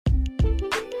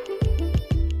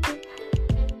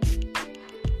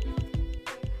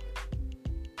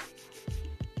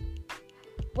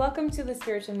Welcome to the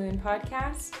Spiritual Moon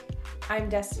Podcast. I'm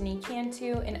Destiny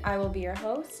Cantu and I will be your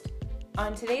host.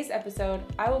 On today's episode,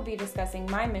 I will be discussing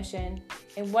my mission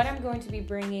and what I'm going to be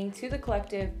bringing to the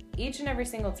collective each and every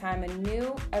single time a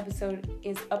new episode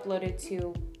is uploaded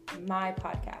to my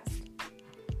podcast.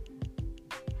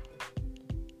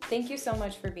 Thank you so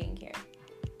much for being here.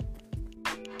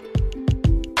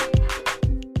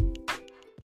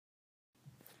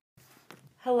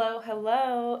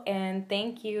 Hello, and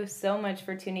thank you so much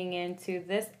for tuning in to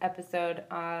this episode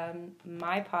on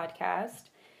my podcast.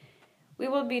 We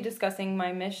will be discussing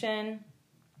my mission,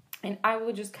 and I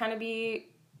will just kind of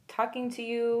be talking to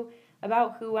you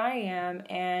about who I am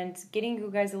and getting you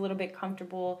guys a little bit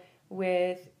comfortable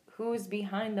with who's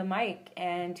behind the mic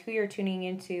and who you're tuning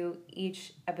into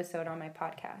each episode on my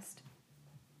podcast.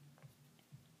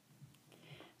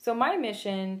 So my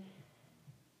mission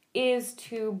is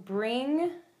to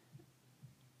bring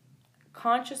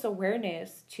conscious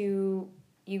awareness to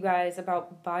you guys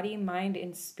about body, mind,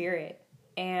 and spirit.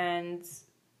 And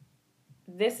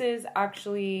this is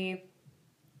actually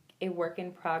a work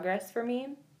in progress for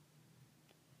me.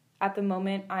 At the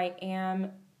moment, I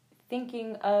am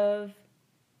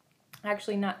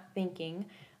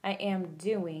I am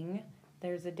doing.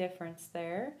 There's a difference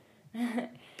there.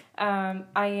 I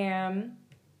am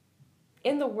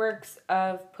in the works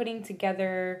of putting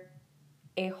together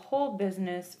a whole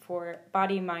business for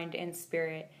body, mind, and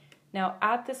spirit. Now,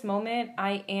 at this moment,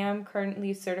 I am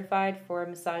currently certified for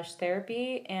massage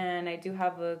therapy, and I do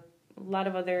have a lot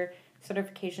of other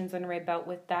certifications under my belt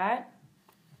with that.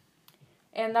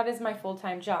 And that is my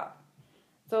full-time job.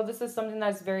 So this is something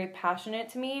that's very passionate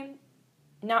to me.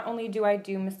 Not only do I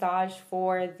do massage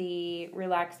for the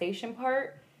relaxation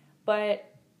part, but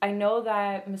I know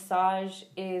that massage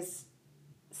is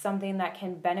something that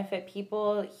can benefit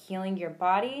people, healing your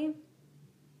body,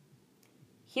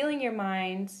 healing your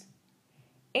mind,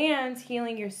 and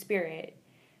healing your spirit.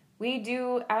 We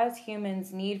do, as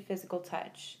humans, need physical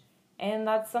touch, and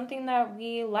that's something that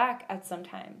we lack at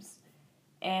sometimes.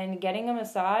 And getting a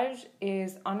massage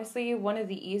is honestly one of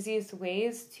the easiest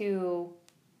ways to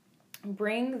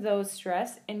bring those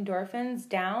stress endorphins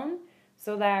down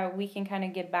so that we can kind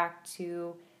of get back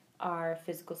to our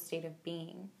physical state of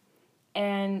being.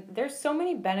 And there's so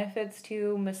many benefits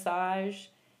to massage.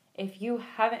 If you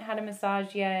haven't had a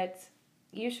massage yet,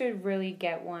 you should really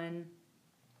get one.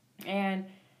 And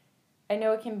I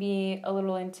know it can be a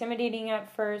little intimidating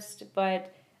at first,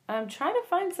 but try to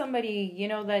find somebody,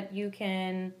 that you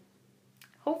can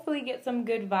hopefully get some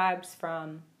good vibes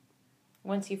from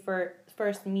once you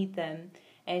first meet them.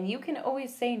 And you can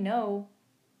always say no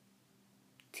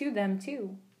to them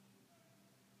too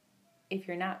if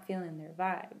you're not feeling their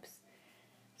vibes.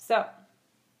 So,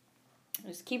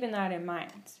 just keeping that in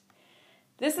mind.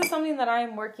 This is something that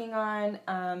I'm working on,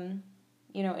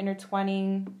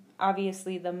 intertwining,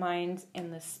 obviously, the mind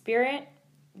and the spirit,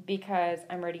 because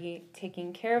I'm already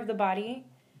taking care of the body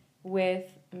with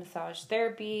massage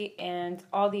therapy and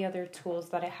all the other tools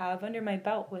that I have under my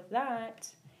belt with that.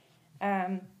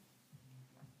 And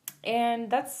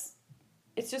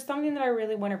it's just something that I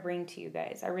really want to bring to you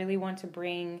guys. I really want to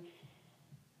bring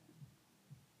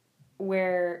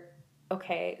where,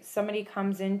 somebody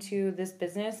comes into this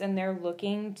business and they're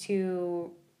looking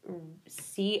to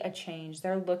see a change.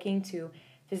 They're looking to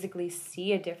physically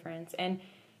see a difference. And,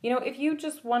 if you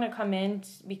just want to come in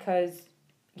because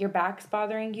your back's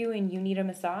bothering you and you need a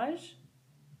massage,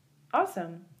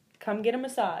 awesome. Come get a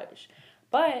massage.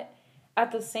 But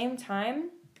at the same time,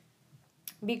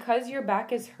 because your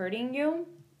back is hurting you,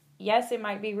 yes, it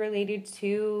might be related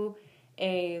to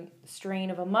a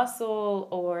strain of a muscle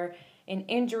or an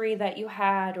injury that you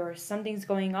had, or something's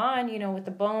going on, with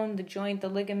the bone, the joint, the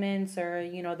ligaments, or,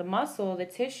 the muscle, the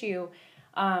tissue.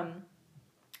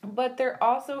 But there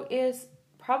also is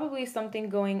probably something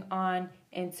going on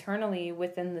internally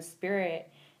within the spirit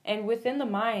and within the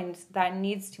mind that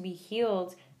needs to be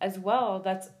healed as well,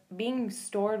 that's being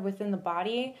stored within the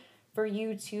body for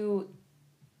you to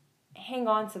hang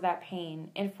on to that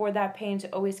pain and for that pain to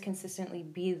always consistently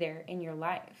be there in your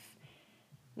life.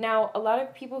 Now, a lot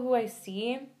of people who I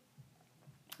see,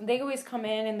 they always come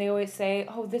in and they always say,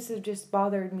 oh, this has just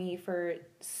bothered me for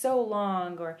so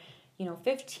long, or,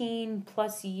 15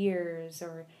 plus years,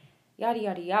 or yada,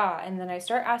 yada, yada. And then I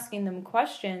start asking them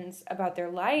questions about their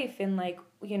life and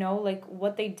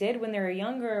what they did when they were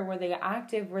younger. Were they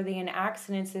active? Were they in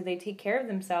accidents? Did they take care of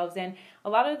themselves? And a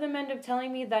lot of them end up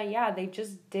telling me that, they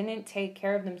just didn't take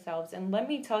care of themselves. And let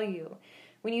me tell you,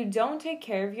 when you don't take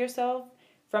care of yourself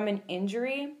from an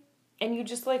injury and you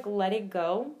just let it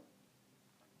go,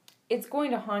 it's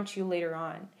going to haunt you later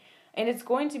on. And it's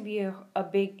going to be a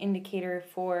big indicator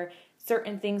for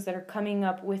certain things that are coming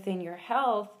up within your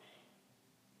health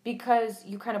because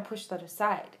you kind of push that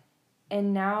aside.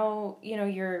 And now,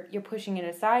 you're pushing it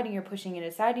aside and you're pushing it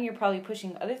aside and you're probably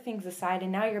pushing other things aside,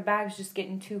 and now your bag's just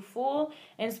getting too full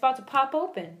and it's about to pop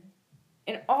open.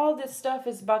 And all this stuff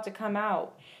is about to come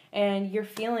out. And you're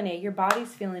feeling it. Your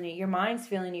body's feeling it. Your mind's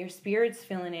feeling it. Your spirit's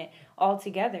feeling it all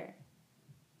together.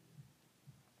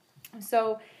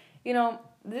 So,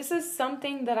 this is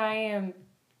something that I'm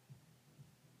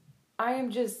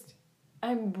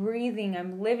breathing,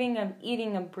 I'm living, I'm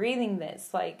eating, I'm breathing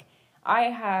this. Like, I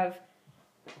have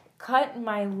cut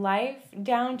my life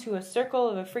down to a circle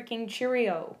of a freaking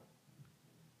Cheerio.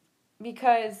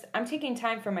 Because I'm taking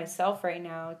time for myself right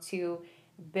now to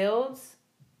build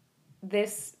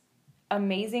this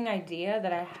amazing idea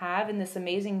that I have and this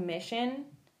amazing mission,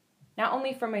 not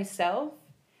only for myself,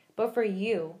 but for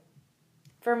you,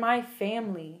 for my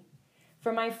family,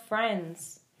 for my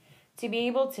friends, to be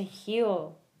able to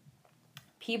heal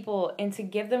people and to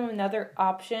give them another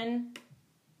option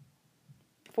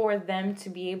for them to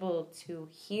be able to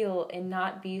heal and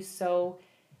not be so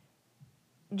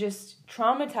just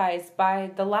traumatized by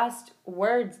the last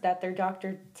words that their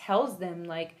doctor tells them,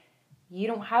 like, you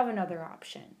don't have another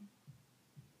option.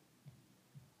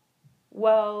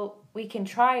 Well, we can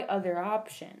try other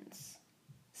options.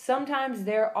 Sometimes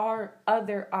there are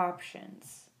other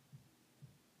options.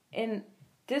 And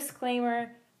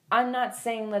disclaimer, I'm not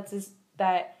saying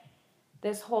that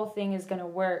this whole thing is going to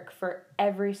work for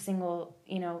every single,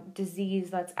 disease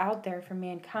that's out there for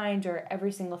mankind, or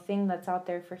every single thing that's out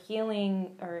there for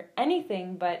healing or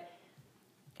anything, but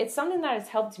it's something that has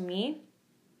helped me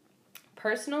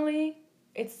personally.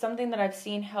 It's something that I've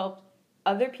seen help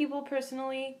other people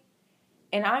personally,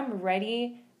 and I'm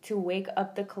ready to wake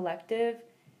up the collective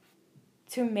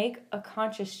to make a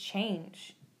conscious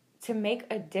change, to make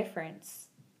a difference.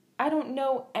 I don't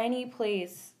know any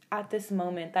place at this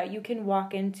moment that you can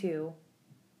walk into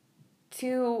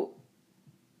to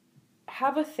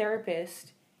have a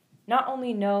therapist not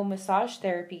only know massage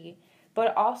therapy,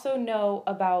 but also know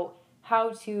about how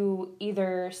to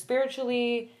either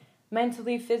spiritually,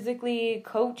 mentally, physically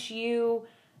coach you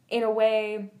in a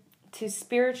way to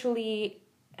spiritually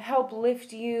help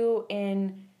lift you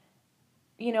in,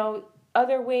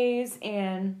 other ways,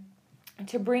 and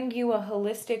to bring you a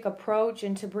holistic approach,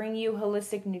 and to bring you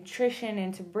holistic nutrition,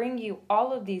 and to bring you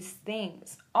all of these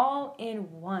things all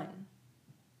in one.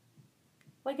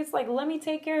 It's like, let me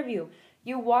take care of you.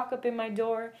 You walk up in my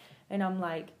door and I'm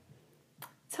like,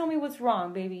 tell me what's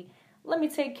wrong, baby. Let me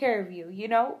take care of you,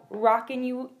 rocking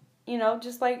you,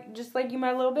 just like you,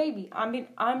 my little baby.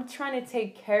 I'm trying to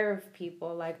take care of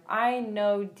people. Like, I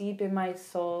know deep in my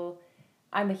soul,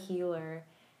 I'm a healer,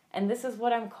 and this is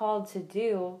what I'm called to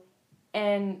do.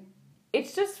 And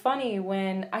it's just funny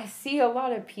when I see a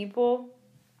lot of people,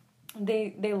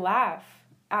 they laugh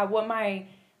at what my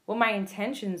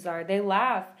intentions are. They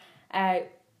laugh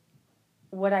at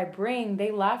what I bring.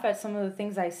 They laugh at some of the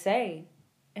things I say.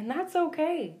 And that's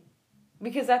okay.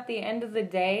 Because at the end of the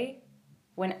day,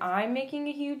 when I'm making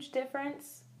a huge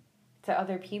difference to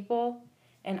other people,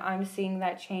 and I'm seeing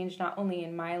that change not only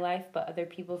in my life, but other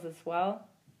people's as well,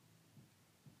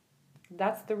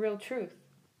 that's the real truth.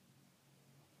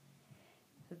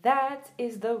 That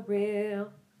is the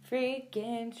real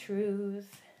freaking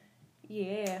truth.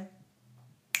 Yeah.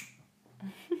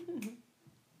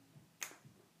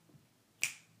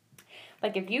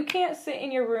 Like, if you can't sit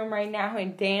in your room right now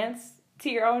and dance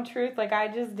to your own truth like I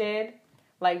just did,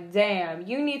 like, damn,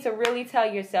 you need to really tell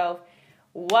yourself,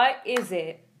 what is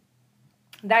it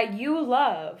that you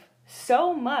love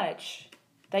so much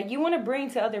that you want to bring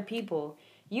to other people?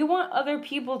 You want other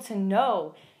people to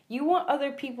know. You want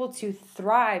other people to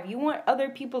thrive. You want other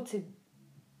people to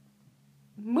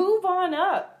move on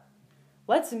up.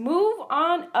 Let's move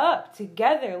on up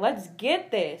together. Let's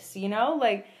get this,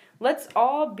 let's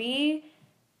all be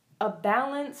a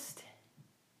balanced,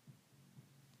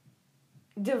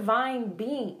 divine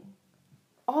being,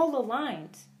 all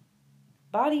aligned,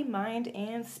 body, mind,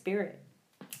 and spirit.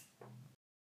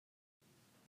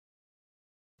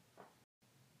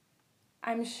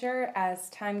 I'm sure as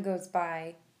time goes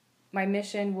by, my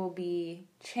mission will be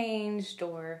changed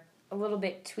or a little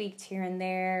bit tweaked here and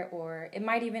there, or it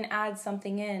might even add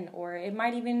something in, or it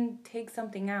might even take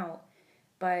something out.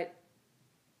 But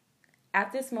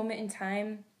at this moment in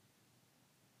time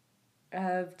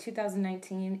of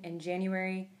 2019 in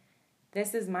January,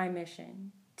 this is my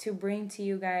mission, to bring to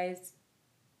you guys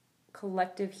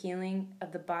collective healing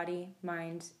of the body,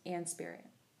 mind, and spirit.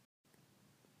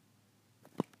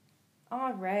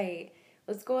 All right.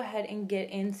 let's go ahead and get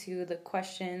into the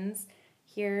questions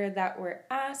here that were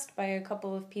asked by a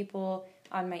couple of people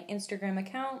on my Instagram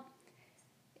account.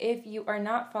 If you are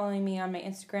not following me on my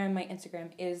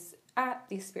Instagram is at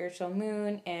the Spiritual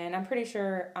Moon, and I'm pretty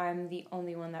sure I'm the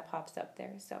only one that pops up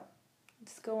there. So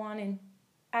just go on and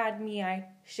add me. I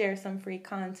share some free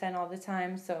content all the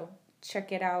time, so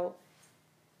check it out,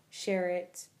 share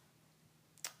it,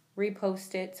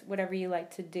 repost it, whatever you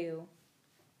like to do.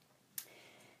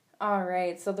 All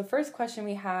right, so the first question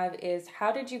we have is,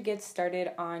 how did you get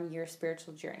started on your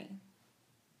spiritual journey?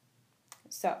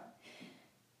 So,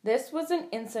 this was an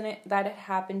incident that had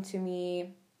happened to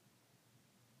me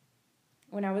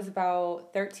when I was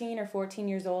about 13 or 14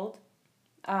 years old.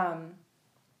 I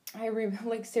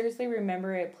seriously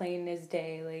remember it plain as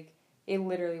day. Like, it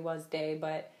literally was day,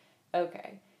 but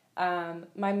okay.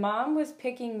 My mom was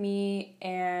picking me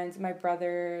and my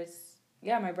brothers,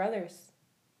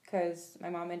 because my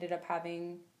mom ended up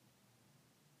having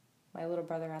my little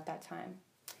brother at that time.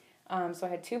 So I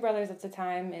had two brothers at the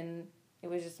time, and it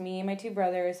was just me and my two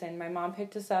brothers, and my mom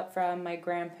picked us up from my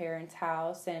grandparents'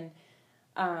 house, and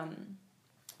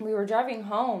we were driving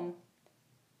home.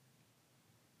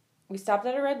 We stopped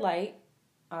at a red light,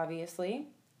 obviously,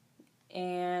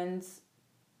 and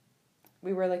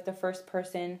we were like the first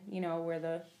person, where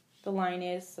the line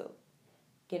is, so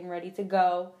getting ready to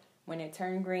go. When it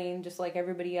turned green, just like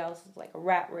everybody else, it's like a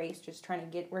rat race, just trying to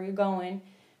get where you're going.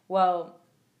 Well,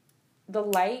 the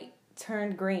light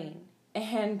turned green,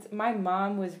 and my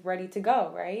mom was ready to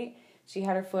go, right? She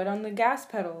had her foot on the gas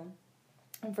pedal,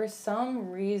 and for some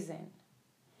reason,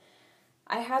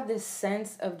 I had this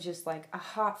sense of just like a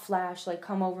hot flash, like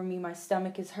come over me. My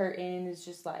stomach is hurting. It's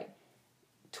just like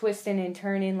twisting and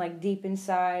turning, like deep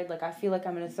inside. Like I feel like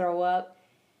I'm going to throw up.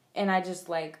 And I just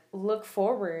like look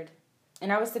forward.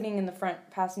 And I was sitting in the front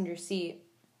passenger seat.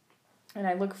 And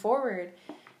I look forward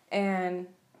and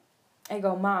I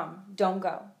go, Mom, don't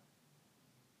go.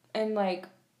 And like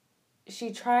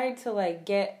she tried to like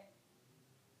get,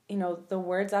 the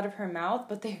words out of her mouth,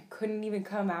 but they couldn't even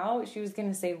come out. She was going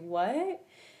to say, what?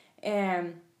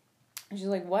 And she's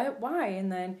like, what? Why?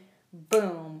 And then,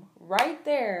 boom, right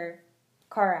there,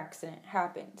 car accident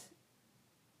happened.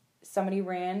 Somebody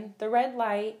ran the red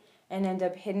light and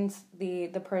ended up hitting the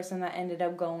person that ended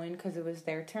up going because it was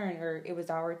their turn, or it was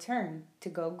our turn to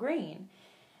go green.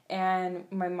 And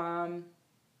my mom,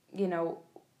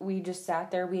 we just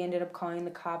sat there. We ended up calling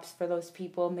the cops for those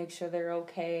people, make sure they're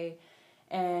okay.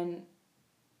 And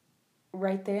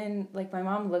right then, like, my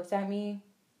mom looked at me,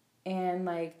 and,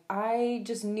 like, I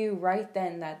just knew right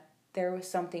then that there was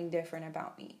something different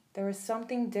about me. There was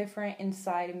something different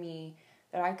inside of me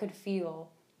that I could feel.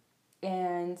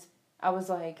 And I was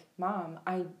like, Mom,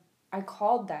 I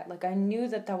called that. Like, I knew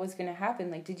that was going to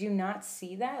happen. Like, did you not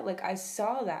see that? Like, I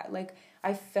saw that. Like,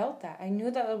 I felt that. I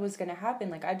knew that it was going to happen.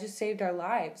 Like, I just saved our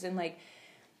lives. And, like,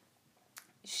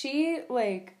 she,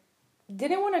 like,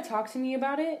 didn't want to talk to me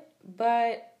about it,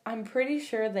 but I'm pretty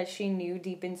sure that she knew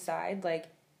deep inside, like,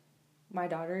 my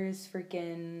daughter is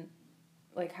freaking,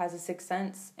 like, has a sixth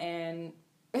sense, and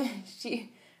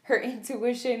her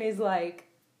intuition is, like,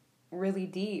 really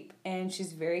deep, and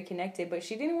she's very connected, but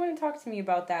she didn't want to talk to me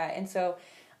about that. And so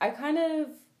I kind of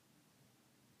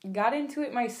got into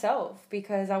it myself,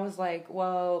 because I was like,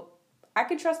 well, I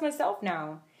can trust myself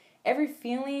now. Every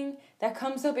feeling that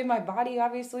comes up in my body,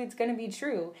 obviously, it's going to be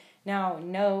true. Now,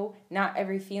 no, not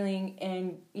every feeling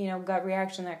and, gut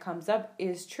reaction that comes up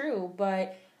is true,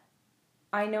 but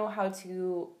I know how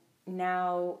to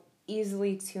now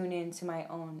easily tune into my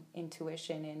own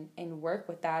intuition and work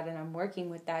with that, and I'm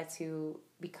working with that to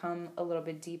become a little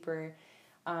bit deeper.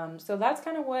 So that's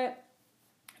kind of what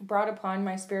brought upon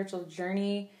my spiritual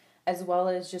journey, as well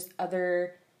as just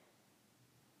other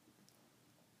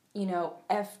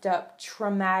effed up,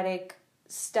 traumatic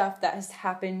stuff that has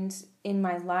happened in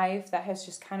my life that has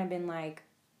just kind of been like,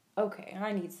 okay,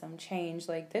 I need some change.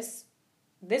 Like, this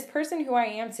person who I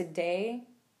am today,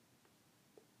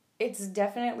 it's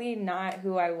definitely not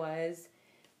who I was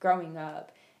growing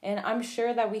up. And I'm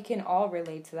sure that we can all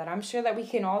relate to that. I'm sure that we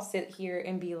can all sit here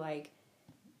and be like,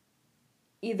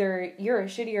 either you're a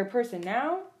shittier person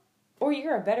now, or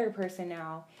you're a better person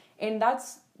now. And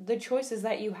that's the choices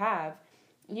that you have.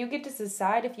 You get to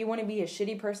decide if you want to be a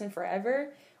shitty person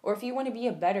forever, or if you want to be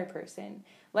a better person.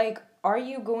 Like, are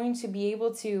you going to be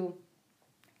able to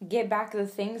get back the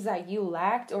things that you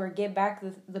lacked, or get back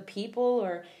the people,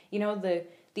 or,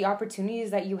 the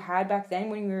opportunities that you had back then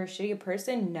when you were a shitty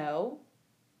person? No.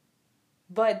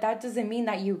 But that doesn't mean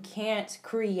that you can't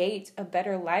create a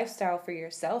better lifestyle for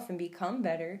yourself and become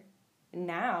better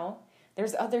now.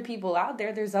 There's other people out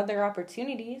there. There's other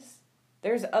opportunities.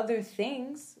 there's other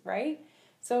things, right?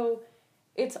 So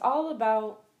it's all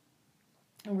about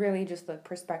really just the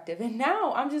perspective. And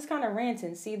now I'm just kind of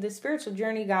ranting. See, the spiritual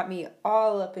journey got me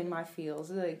all up in my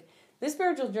feels. Like, this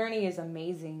spiritual journey is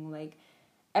amazing. Like,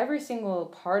 every single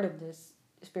part of this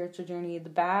spiritual journey, the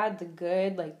bad, the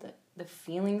good, like the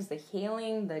feelings, the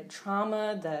healing, the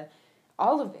trauma,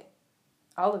 all of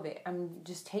it. I'm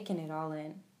just taking it all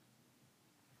in.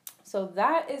 So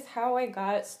that is how I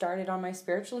got started on my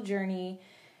spiritual journey,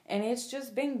 and it's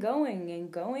just been going and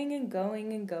going and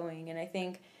going and going. And I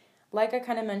think, like I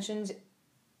kind of mentioned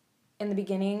in the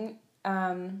beginning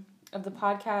of the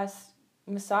podcast,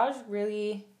 massage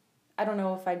really, I don't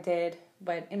know if I did,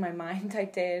 but in my mind I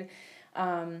did.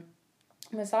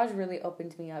 Massage really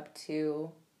opened me up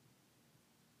to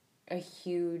a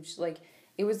huge, like,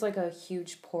 it was like a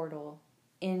huge portal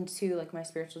into, like, my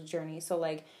spiritual journey. So,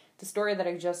 like, the story that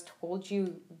I just told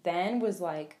you then was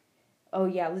like, oh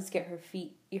yeah, let's get her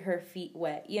feet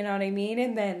wet, you know what I mean?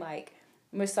 And then, like,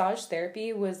 massage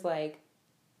therapy was like,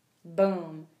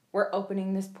 boom, we're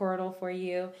opening this portal for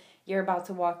you. You're about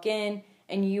to walk in,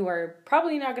 and you are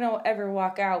probably not going to ever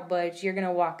walk out, but you're going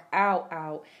to walk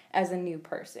out as a new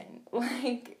person.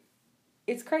 Like,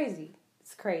 it's crazy.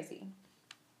 It's crazy.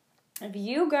 If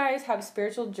you guys have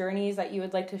spiritual journeys that you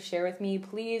would like to share with me,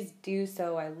 please do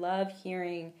so. I love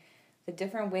hearing the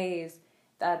different ways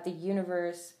that the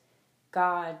universe,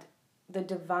 God, the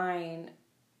divine,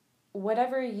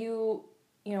 whatever you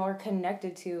are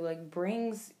connected to, like,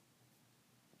 brings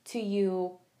to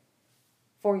you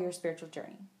for your spiritual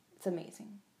journey. It's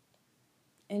amazing.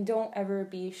 And don't ever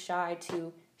be shy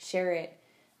to share it.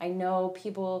 I know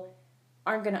people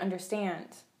aren't going to understand,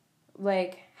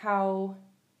 like, how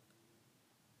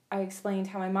I explained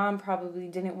how my mom probably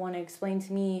didn't want to explain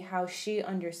to me how she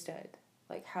understood,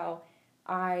 like, how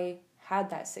I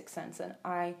had that sixth sense and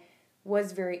I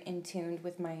was very in tune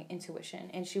with my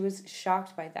intuition, and she was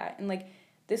shocked by that. And, like,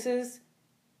 this is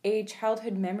a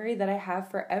childhood memory that I have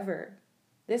forever.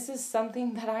 This is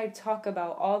something that I talk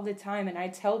about all the time, and I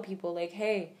tell people, like,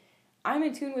 hey, I'm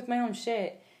in tune with my own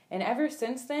shit. And ever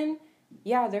since then,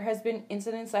 yeah, there has been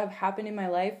incidents that have happened in my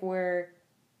life where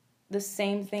the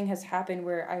same thing has happened,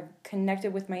 where I've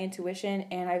connected with my intuition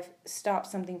and I've stopped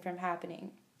something from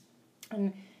happening.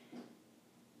 And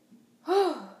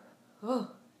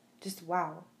just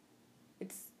wow.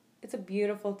 It's a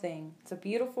beautiful thing. It's a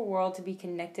beautiful world to be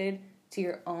connected to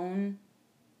your own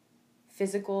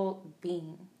physical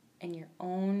being and your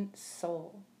own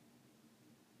soul.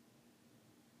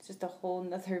 It's just a whole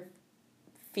nother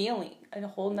feeling, a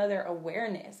whole nother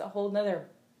awareness, a whole nother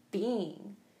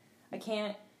being. I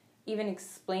can't even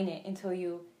explain it until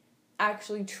you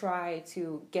actually try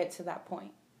to get to that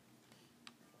point.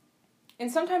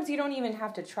 And sometimes you don't even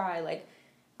have to try. Like,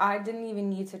 I didn't even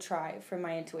need to try for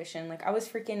my intuition. Like, I was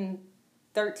freaking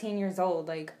 13 years old.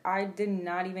 Like, I did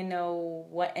not even know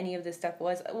what any of this stuff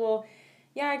was. Well,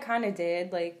 yeah, I kind of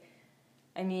did. Like,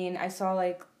 I mean, I saw,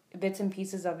 like, bits and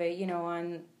pieces of it,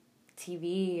 on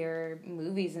TV or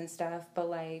movies and stuff. But,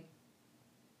 like,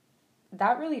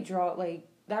 that really drew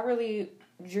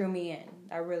me in.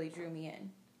 That really drew me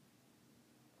in.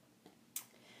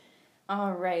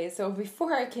 All right, so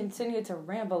before I continue to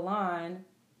ramble on,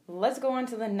 let's go on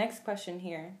to the next question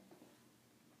here.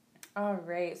 All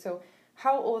right, so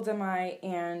how old am I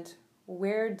and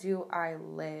where do I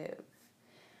live?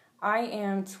 I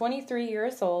am 23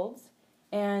 years old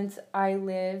and I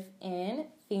live in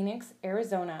Phoenix,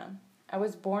 Arizona. I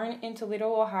was born in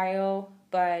Toledo, Ohio,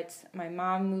 but my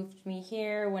mom moved me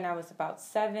here when I was about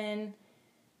 7.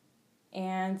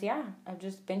 And yeah, I've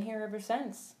just been here ever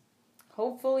since.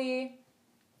 Hopefully,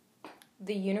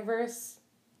 the universe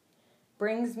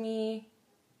brings me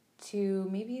to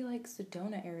maybe like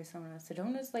Sedona, Arizona.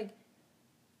 Sedona's like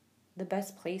the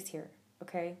best place here,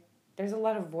 okay? There's a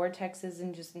lot of vortexes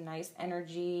and just nice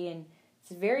energy, and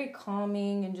it's very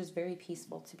calming and just very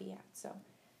peaceful to be at. So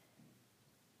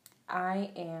I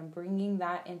am bringing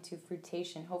that into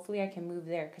fruition. Hopefully I can move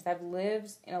there because I've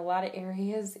lived in a lot of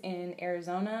areas in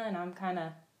Arizona, and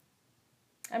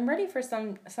I'm ready for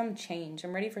some change.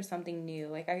 I'm ready for something new.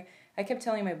 Like I kept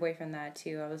telling my boyfriend that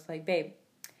too. I was like, babe,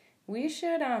 we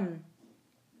should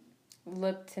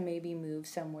look to maybe move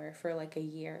somewhere for like a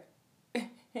year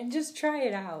and just try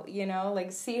it out,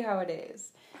 like see how it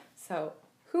is. So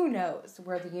who knows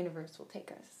where the universe will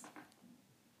take us.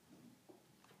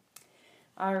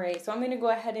 All right, so I'm going to go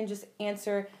ahead and just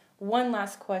answer one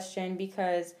last question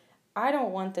because I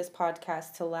don't want this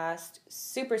podcast to last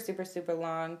super, super, super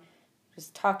long.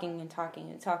 Just talking and talking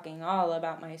and talking all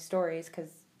about my stories because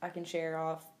I can share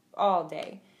off all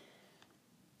day.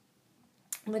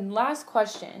 The last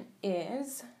question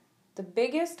is, The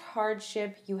biggest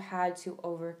hardship you had to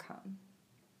overcome.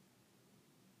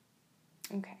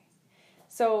 Okay.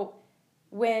 So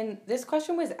when this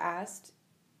question was asked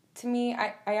to me,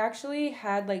 I actually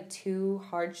had like two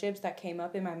hardships that came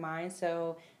up in my mind.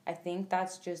 So I think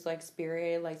that's just like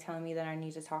spirit like telling me that I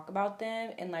need to talk about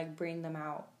them and like bring them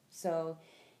out. So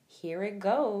here it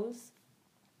goes.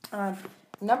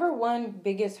 Number one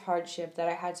biggest hardship that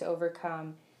I had to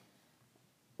overcome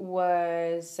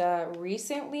was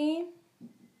recently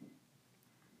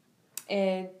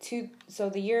so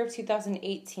the year of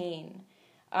 2018.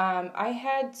 I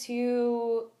had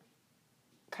to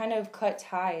kind of cut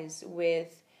ties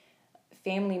with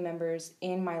family members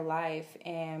in my life,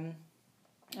 and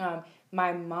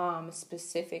my mom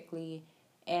specifically,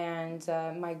 and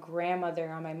my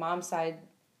grandmother on my mom's side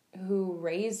who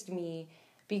raised me,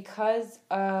 because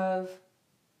of,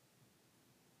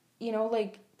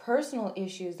 like personal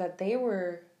issues that they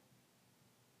were,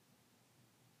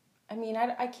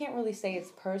 I can't really say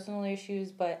it's personal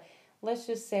issues, but let's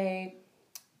just say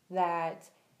that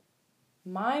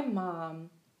my mom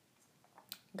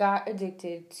got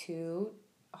addicted to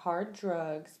hard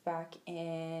drugs back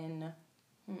in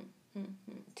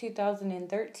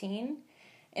 2013.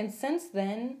 And since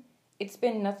then, it's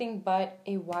been nothing but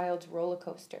a wild roller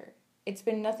coaster. It's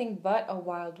been nothing but a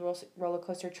wild roller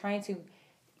coaster trying to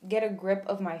get a grip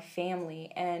of my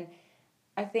family. And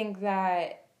I think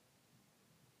that,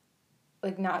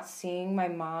 like, not seeing my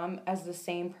mom as the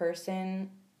same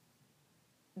person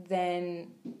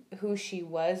than who she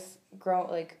was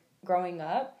growing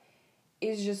up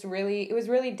is just really, it was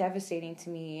really devastating to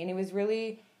me. And it was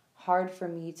really hard for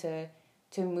me to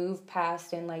move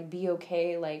past and like be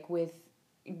okay like with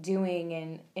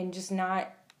doing and just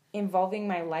not involving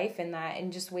my life in that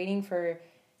and just waiting for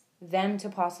them to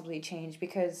possibly change,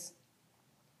 because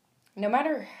no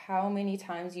matter how many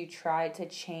times you try to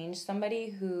change somebody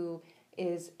who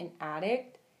is an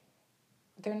addict,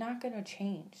 they're not going to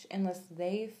change unless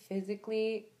they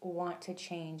physically want to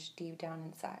change deep down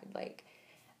inside. Like,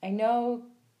 I know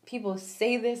people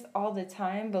say this all the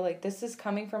time, but like this is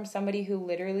coming from somebody who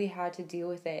literally had to deal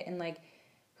with it and like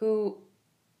who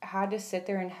had to sit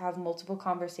there and have multiple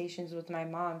conversations with my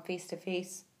mom face to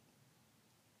face,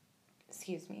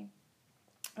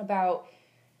 about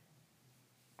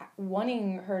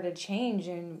wanting her to change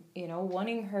and,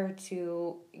 wanting her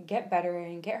to get better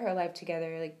and get her life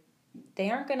together. Like, they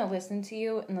aren't going to listen to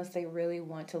you unless they really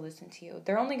want to listen to you.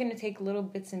 They're only going to take little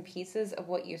bits and pieces of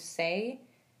what you say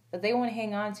that they want to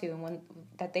hang on to and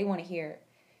that they want to hear.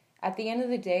 At the end of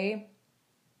the day,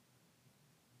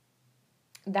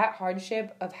 that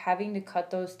hardship of having to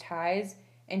cut those ties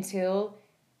until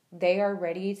they are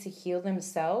ready to heal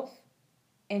themselves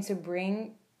and to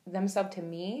bring themselves to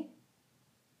me,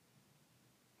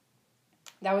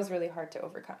 that was really hard to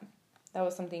overcome. That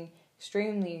was something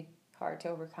extremely hard to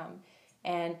overcome.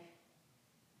 And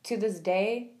to this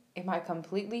day, am I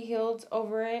completely healed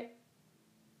over it?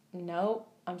 No,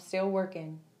 I'm still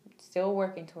working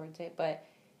towards it, but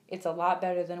it's a lot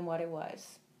better than what it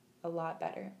was. A lot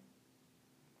better.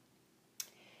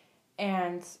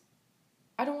 And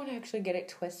I don't want to actually get it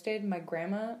twisted. My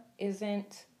grandma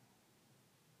isn't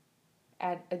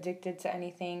addicted to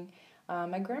anything.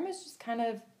 My grandma's just kind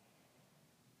of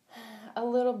a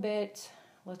little bit,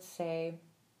 let's say,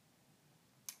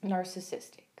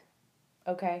 narcissistic,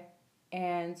 okay?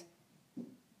 And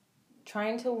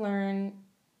trying to learn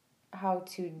how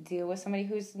to deal with somebody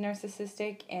who's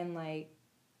narcissistic and like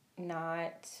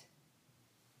not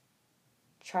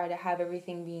try to have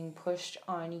everything being pushed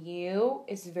on you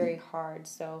is very hard.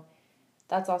 So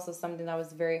that's also something that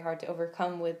was very hard to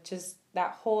overcome with just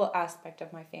that whole aspect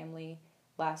of my family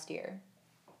last year.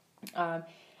 And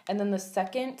then the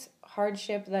second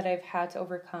hardship that I've had to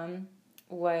overcome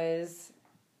was,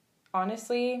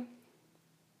 honestly,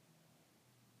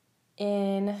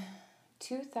 in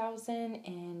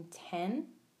 2010,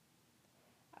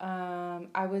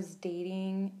 I was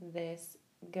dating this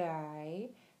guy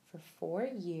for 4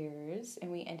 years,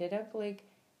 and we ended up like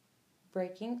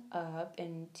breaking up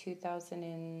in 2000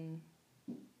 and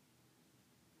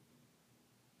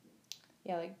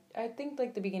I think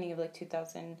like the beginning of like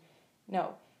 2000.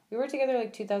 No, we were together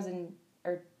like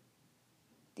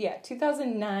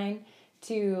 2009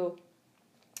 to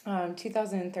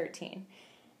 2013,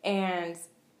 and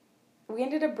we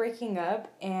ended up breaking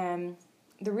up. And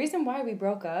the reason why we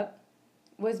broke up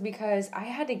was because I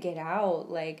had to get out.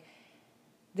 Like,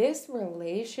 this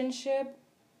relationship,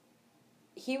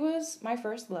 he was my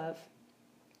first love.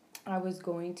 I was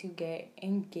going to get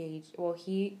engaged. Well,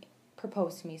 he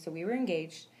proposed to me, so we were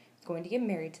engaged. I was going to get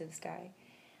married to this guy.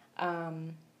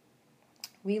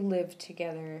 We lived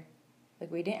together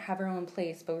Like, we didn't have our own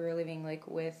place, but we were living, like,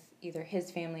 with either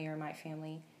his family or my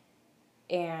family.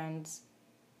 And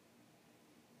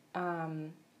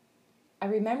I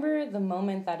remember the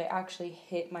moment that it actually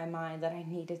hit my mind that I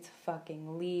needed to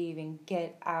fucking leave and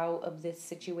get out of this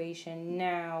situation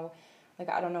now. Like,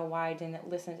 I don't know why I didn't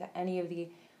listen to any of the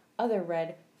other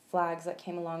red flags that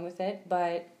came along with it,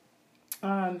 but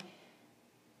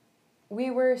we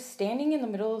were standing in the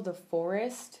middle of the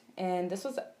forest, and this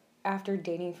was after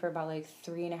dating for about like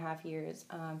 3.5 years.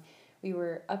 We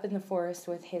were up in the forest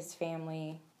with his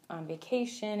family on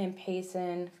vacation in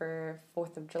Payson for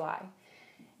 4th of July.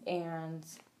 And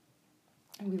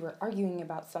we were arguing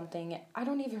about something. I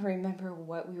don't even remember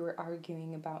what we were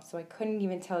arguing about, so I couldn't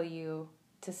even tell you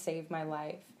to save my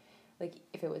life. Like,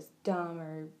 if it was dumb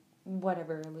or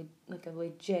whatever, like a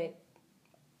legit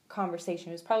conversation.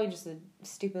 It was probably just a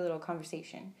stupid little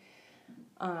conversation.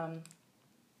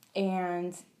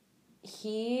 And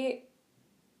he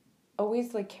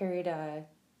always, like, carried a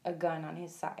gun on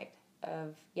his side.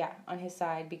 On his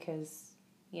side because,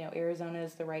 you know, Arizona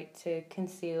is the right to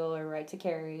conceal or right to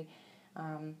carry.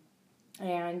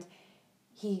 And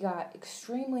he got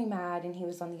extremely mad, and he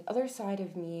was on the other side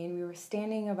of me, and we were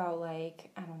standing about, like,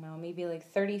 I don't know, maybe like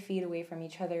 30 feet away from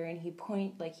each other, and he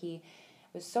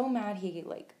was so mad, he,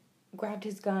 like, grabbed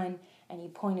his gun, and he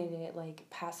pointed it, like,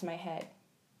 past my head.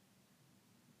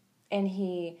 And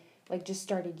he, like, just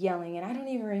started yelling, and I don't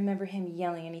even remember him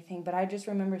yelling anything, but I just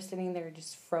remember sitting there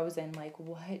just frozen, like,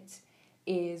 what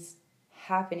is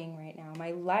happening right now?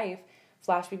 My life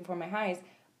flashed before my eyes,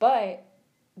 but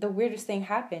the weirdest thing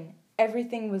happened.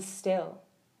 Everything was still.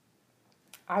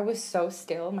 I was so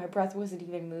still. My breath wasn't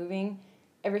even moving.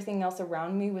 Everything else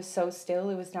around me was so still.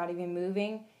 It was not even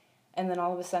moving. And then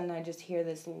all of a sudden I just hear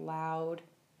this loud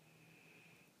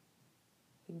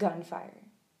gunfire.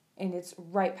 And it's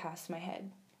right past my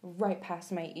head, right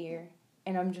past my ear.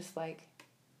 And I'm just like,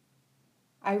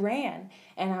 I ran.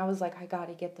 And I was like, I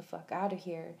gotta get the fuck out of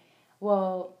here.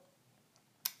 Well,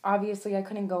 obviously I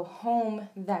couldn't go home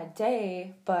that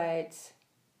day, but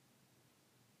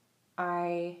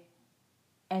I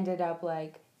ended up,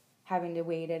 like, having to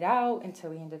wait it out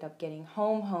until we ended up getting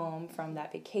home from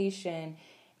that vacation.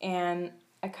 And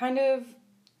I kind of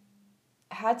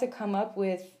had to come up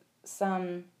with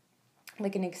some,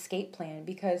 like, an escape plan,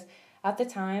 because at the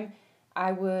time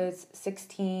I was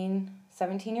 16,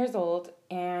 17 years old,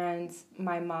 and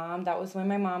that was when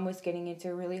my mom was getting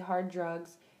into really hard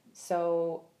drugs.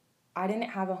 So I didn't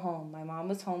have a home. My mom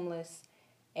was homeless,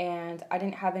 and I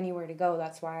didn't have anywhere to go.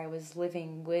 That's why I was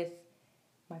living with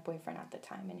my boyfriend at the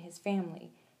time and his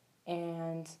family.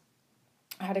 And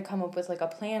I had to come up with, like, a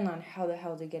plan on how the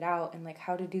hell to get out and, like,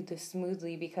 how to do this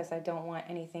smoothly, because I don't want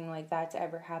anything like that to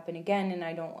ever happen again, and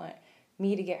I don't want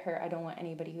me to get hurt. I don't want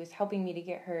anybody who's helping me to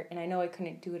get hurt, and I know I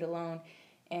couldn't do it alone,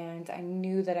 and I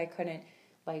knew that I couldn't,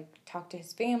 like, talk to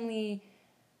his family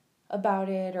about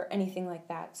it or anything like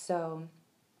that. So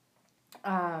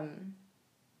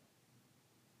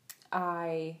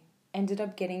I ended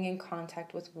up getting in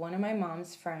contact with one of my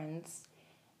mom's friends,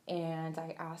 and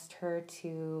I asked her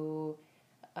to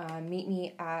meet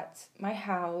me at my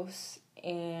house,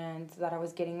 and that I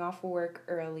was getting off work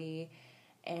early,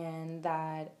 and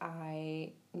that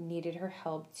I needed her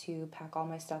help to pack all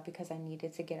my stuff because I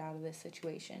needed to get out of this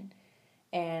situation.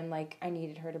 And, like, I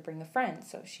needed her to bring a friend,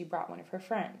 so she brought one of her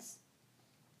friends.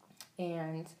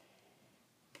 And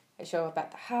I show up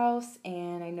at the house,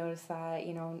 and I notice that,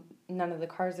 you know, none of the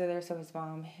cars are there, so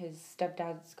his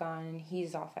stepdad's gone, and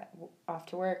he's off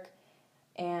to work.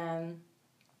 And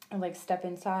I, like, step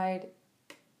inside,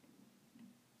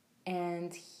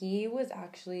 and he was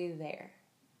actually there.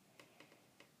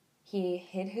 He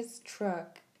hid his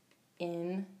truck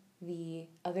in the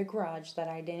other garage that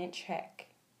I didn't check,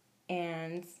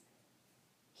 and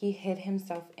he hid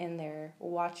himself in there,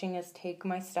 watching us take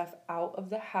my stuff out of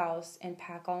the house and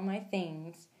pack all my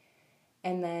things,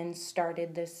 and then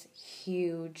started this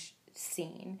huge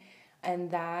scene.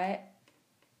 And that,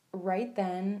 right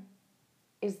then,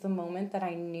 is the moment that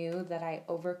I knew that I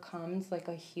overcome, like,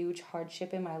 a huge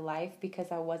hardship in my life,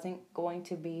 because I wasn't going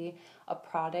to be a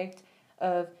product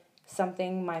of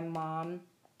something my mom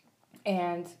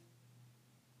and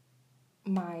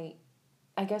my,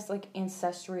 I guess, like,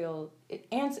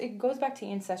 it goes back to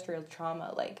ancestral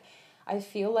trauma. Like, I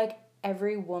feel like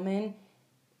every woman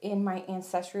in my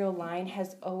ancestral line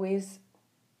has always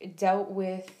dealt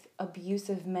with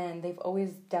abusive men. They've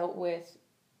always dealt with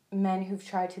men who've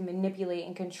tried to manipulate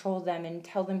and control them and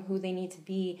tell them who they need to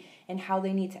be and how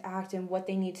they need to act and what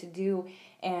they need to do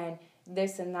and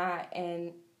this and that,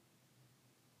 and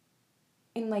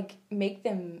like, make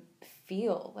them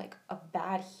feel like a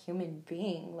bad human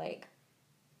being. Like,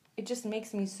 it just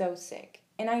makes me so sick.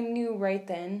 And I knew right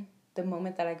then, the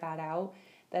moment that I got out,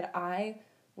 that I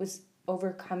was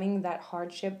overcoming that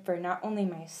hardship for not only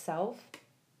myself,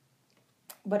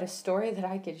 but a story that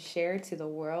I could share to the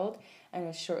world, and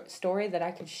a short story that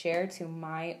I could share to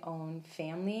my own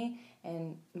family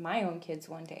and my own kids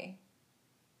one day,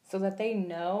 so that they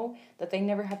know that they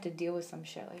never have to deal with some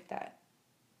shit like that,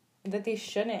 that they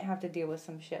shouldn't have to deal with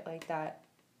some shit like that.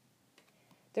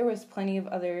 There was plenty of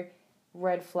other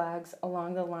red flags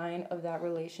along the line of that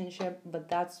relationship, but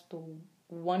that's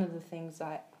one of the things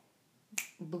that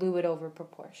blew it over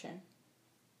proportion.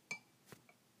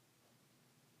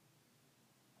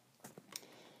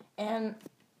 And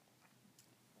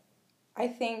I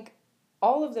think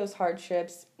all of those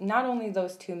hardships, not only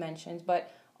those two mentioned,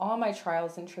 but all my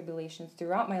trials and tribulations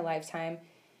throughout my lifetime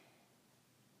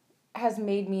has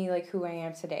made me like who I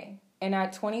am today. And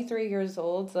at 23 years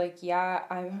old, like, yeah,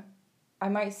 I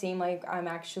might seem like I'm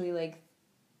actually like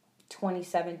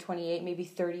 27, 28, maybe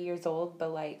 30 years old,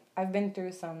 but like I've been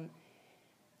through some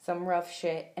rough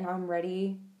shit, and I'm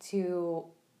ready to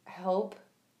help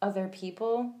other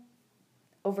people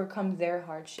overcome their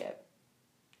hardship.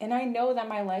 And I know that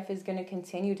my life is going to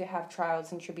continue to have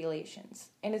trials and tribulations,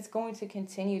 and it's going to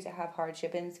continue to have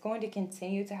hardship, and it's going to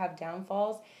continue to have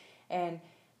downfalls, and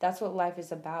that's what life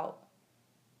is about.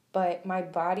 But my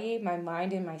body, my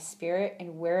mind, and my spirit,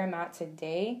 and where I'm at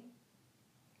today,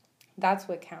 that's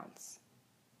what counts.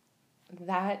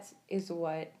 That is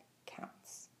what